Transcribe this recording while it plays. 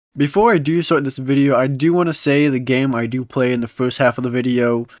Before I do start this video, I do want to say the game I do play in the first half of the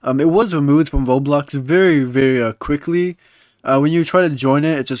video, it was removed from Roblox very quickly. When you try to join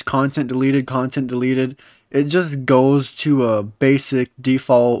it, it's just content deleted, content deleted. It just goes to a basic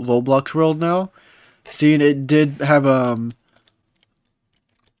default Roblox world now. Seeing it did have, are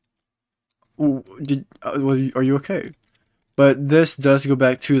you okay? But this does go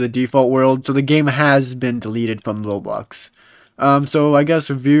back to the default world, so the game has been deleted from Roblox. So I guess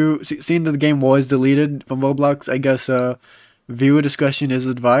seeing that the game was deleted from Roblox, I guess viewer discretion is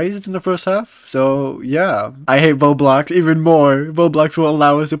advised in the first half. So yeah, I hate Roblox even more. Roblox will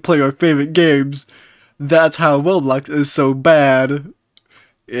allow us to play our favorite games. That's how Roblox is so bad.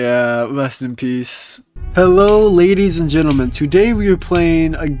 Yeah, rest in peace. Hello ladies and gentlemen, today we are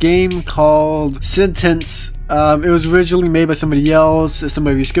playing a game called Sentence. It was originally made by somebody else,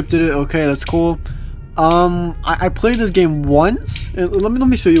 somebody rescripted it. Okay, that's cool. I played this game once. Let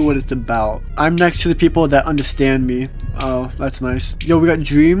me show you what it's about. I'm next to the people that understand me. Oh, that's nice. Yo, we got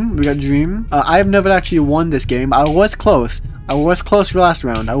Dream. I have never actually won this game. I was close last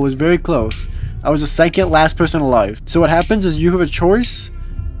round. I was very close. I was the second last person alive. So what happens is you have a choice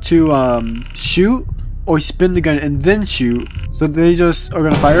to shoot or spin the gun and then shoot. So they just are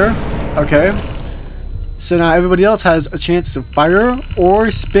gonna fire. Okay. So now everybody else has a chance to fire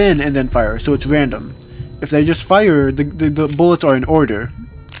or spin and then fire. So it's random. If they just fire, the bullets are in order.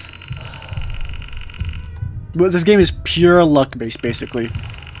 But this game is pure luck based, basically.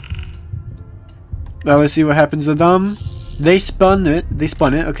 Now let's see what happens to them. They spun it.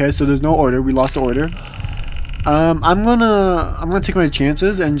 Okay, so there's no order. We lost the order. I'm gonna take my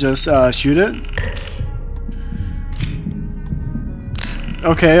chances and just shoot it.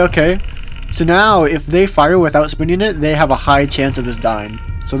 Okay. So now, if they fire without spinning it, they have a high chance of just dying.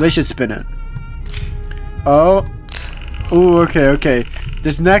 So they should spin it. Oh. Ooh, okay.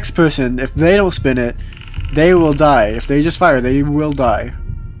 This next person, if they don't spin it, they will die. If they just fire, they will die.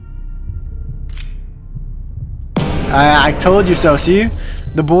 I told you so, see?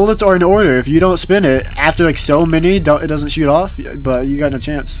 The bullets are in order. If you don't spin it, after like so many, it doesn't shoot off, but you got no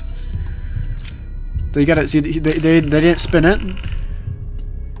chance. So you gotta see, they didn't spin it.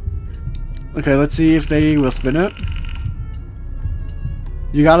 Okay, let's see if they will spin it.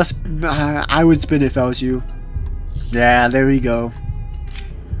 You gotta I would spin it if I was you. Yeah, there we go.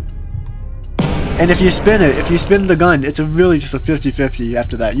 And if you spin it, if you spin the gun, it's really just a 50-50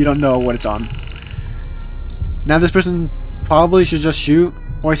 after that. You don't know what it's on. Now this person probably should just shoot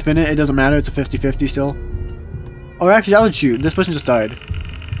or spin it. It doesn't matter. It's a 50-50 still. Or actually, I would shoot. This person just died.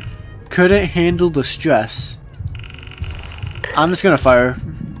 Couldn't handle the stress. I'm just gonna fire.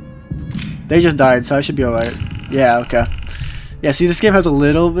 They just died, so I should be alright. Yeah, okay. Yeah, see, this game has a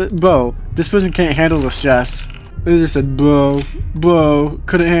little bit... Bro, this person can't handle the stress. They just said, bro,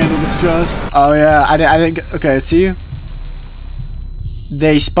 couldn't handle the stress. Oh, yeah, I didn't get... Okay, see?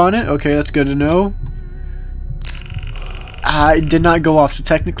 They spun it. Okay, that's good to know. It did not go off, so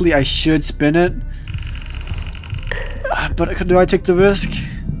technically I should spin it. But do I take the risk?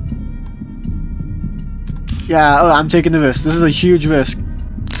 Yeah, I'm taking the risk. This is a huge risk.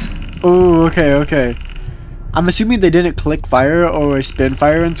 Oh, okay. I'm assuming they didn't click fire or spin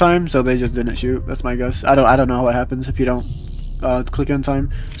fire in time, so they just didn't shoot. That's my guess. I don't know what happens if you don't click in time.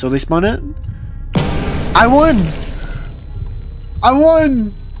 So they spun it. I won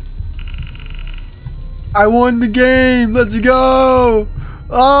the game. Let's go.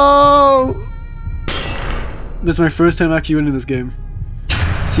 Oh, this is my first time actually winning this game.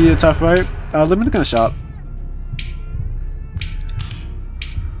 See, it's tough, right? Let me look in the shop.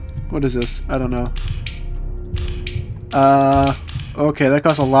 What is this? I don't know. Okay, that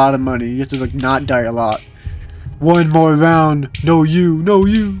costs a lot of money. You have to like not die a lot. One more round. No you.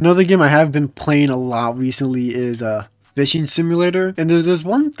 Another game I have been playing a lot recently is Fishing Simulator. And there's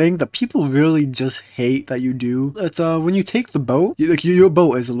one thing that people really just hate that you do. It's when you take the boat, your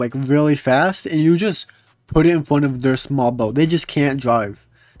boat is like really fast and you just put it in front of their small boat. They just can't drive.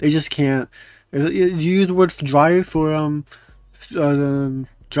 They just can't. You use the word drive for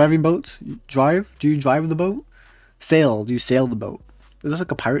driving boats? Drive? Do you drive the boat? Sail. Do you sail the boat? Is this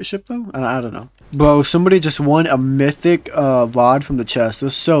like a pirate ship though? I don't know. Bro, somebody just won a mythic rod from the chest. They're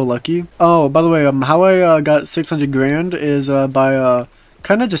so lucky. Oh, by the way, how I got 600 grand is by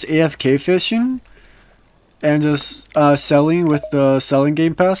kind of just AFK fishing and just selling with the selling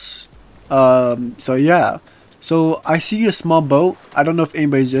game pass. So yeah. So I see a small boat. I don't know if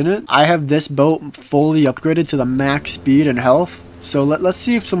anybody's in it. I have this boat fully upgraded to the max speed and health. So let's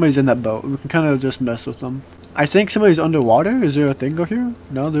see if somebody's in that boat. We can kind of just mess with them. I think somebody's underwater. Is there a thing over here?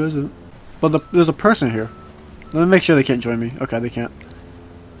 No, there isn't. But there's a person here. Let me make sure they can't join me. Okay, they can't.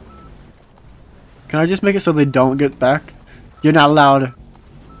 Can I just make it so they don't get back? You're not allowed.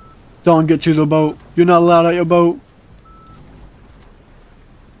 Don't get to the boat. You're not allowed at your boat.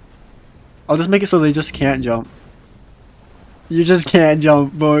 I'll just make it so they just can't jump. You just can't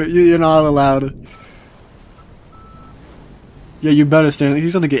jump, boy. You're not allowed. Yeah, you better stand.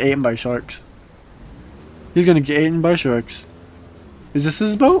 He's gonna get eaten by sharks. He's gonna get eaten by sharks. Is this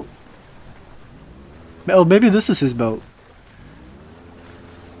his boat? Oh, maybe this is his boat.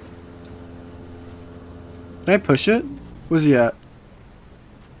 Can I push it? Where's he at?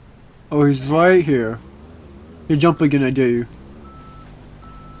 Oh, he's right here. You jump again, I dare you.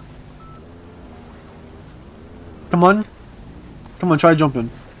 Come on. Come on, try jumping.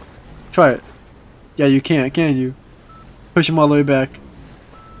 Try it. Yeah, you can't, can you? Push him all the way back.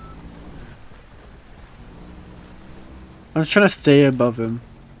 I'm just trying to stay above him.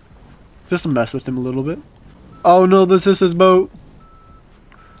 Just to mess with him a little bit. Oh no, this is his boat.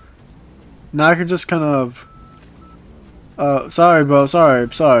 Now I can just kind of... sorry bro, sorry.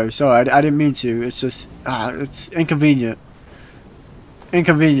 I didn't mean to. It's just, it's inconvenient.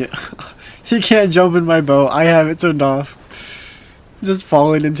 Inconvenient. He can't jump in my boat. I have it turned off. Just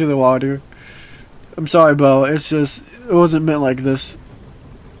falling into the water. I'm sorry, bro. It's just, it wasn't meant like this.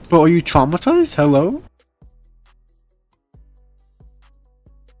 Bro, are you traumatized? Hello?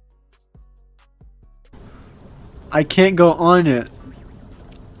 I can't go on it.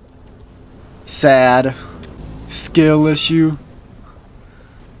 Sad. Skill issue.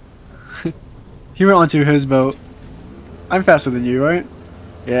 He went onto his boat. I'm faster than you, right?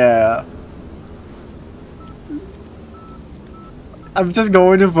 Yeah. I'm just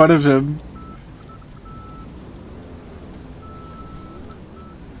going in front of him.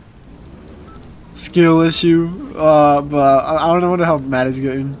 Skill issue. But I don't know what the hell Matt is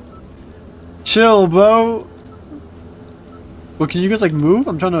getting. Chill, bro. Well, can you guys like move?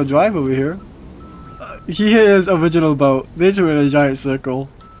 I'm trying to drive over here. He hit his original boat. They two in a giant circle.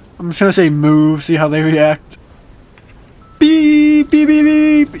 I'm just gonna say move, see how they react. Beep, beep,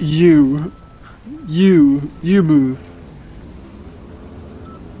 beep, beep. You move.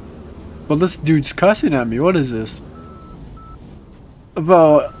 Well, this dude's cussing at me. What is this?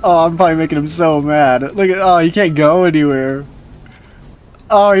 Bro, oh, I'm probably making him so mad. Look at, oh, he can't go anywhere.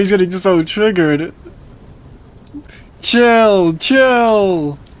 Oh, he's getting so triggered. Chill.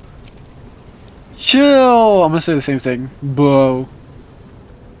 I'm gonna say the same thing. Bro.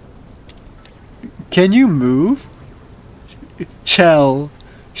 Can you move? Chell.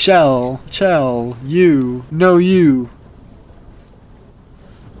 You. No, you.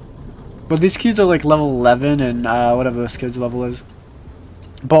 But these kids are like level 11 and whatever this kid's level is.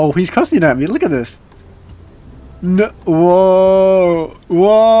 Bro, he's cussing at me. Look at this. No. Whoa.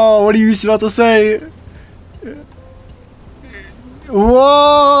 What are you about to say?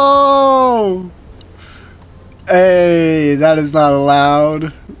 Whoa. Hey, that is not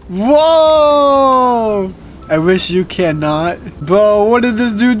allowed. Whoa. I wish you cannot. Bro, what did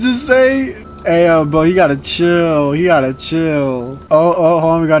this dude just say? Hey, bro, you gotta chill. Oh, hold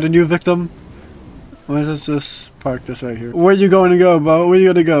on, we got a new victim. Let's just park this right here. Where you going to go, bro? Where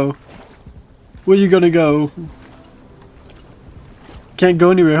you gonna go? Can't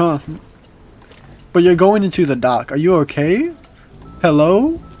go anywhere, huh? But you're going into the dock. Are you okay?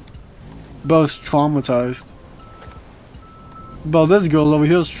 Hello? Bro's traumatized. Bro, this girl over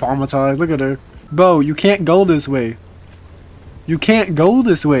here is traumatized. Look at her. Bro, you can't go this way.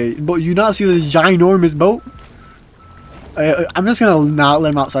 But you not see this ginormous boat? I'm just gonna not let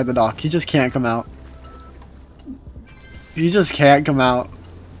him outside the dock. He just can't come out. He's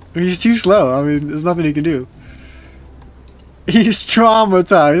too slow. I mean, there's nothing he can do. He's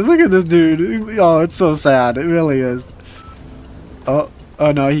traumatized. Look at this dude. Oh, it's so sad. It really is. Oh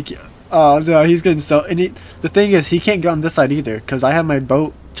no, he can't. Oh no, he's getting so. And the thing is, he can't get on this side either because I have my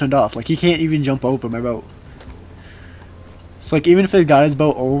boat turned off. Like, he can't even jump over my boat. So like, even if he got his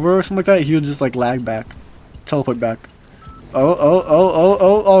boat over or something like that, he would just like lag back, teleport back.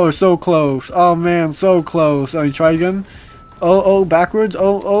 Oh, so close. Oh man, so close. Oh, you try again. Oh, backwards.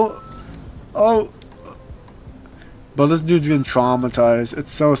 Oh. But this dude's getting traumatized.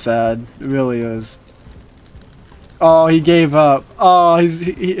 It's so sad. It really is. Oh, he gave up. Oh,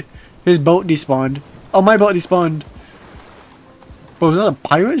 his boat despawned. Oh, my boat despawned. Bro, is that a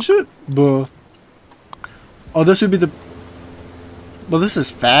pirate ship? Bro. Oh, this would be the... Well, this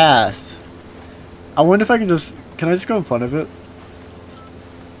is fast. I wonder if I can just... Can I just go in front of it?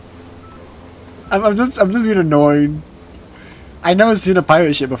 I'm just being annoying. I never seen a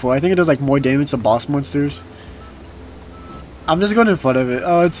pirate ship before. I think it does like more damage to boss monsters. I'm just going in front of it.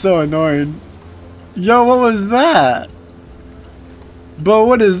 Oh, it's so annoying. Yo, what was that? Bro,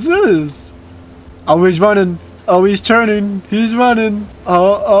 what is this? Oh, he's running. Oh, he's turning. He's running.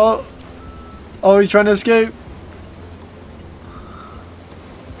 Oh, he's trying to escape.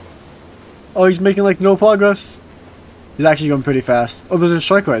 Oh, he's making like no progress. He's actually going pretty fast. Oh, there's a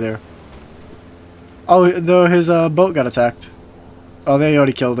shark right there. Oh, his boat got attacked. Oh, they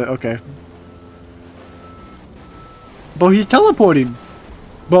already killed it. Okay. Bro, he's teleporting.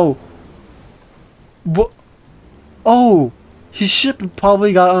 Bro. What? Oh, his ship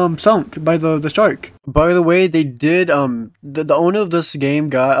probably got sunk by the shark. By the way, they did the owner of this game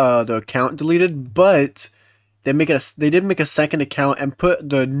got the account deleted, but they did make a second account and put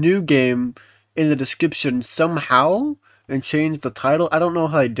the new game in the description somehow and changed the title. I don't know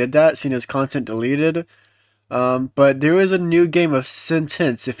how they did that, seeing his content deleted. But there is a new game of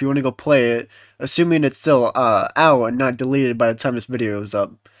Sentence if you want to go play it, assuming it's still out and not deleted by the time this video is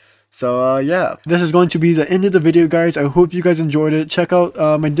up. So yeah, this is going to be the end of the video, guys. I hope you guys enjoyed it. Check out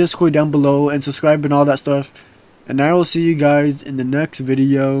my Discord down below and subscribe and all that stuff. And I will see you guys in the next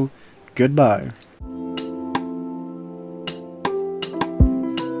video. Goodbye.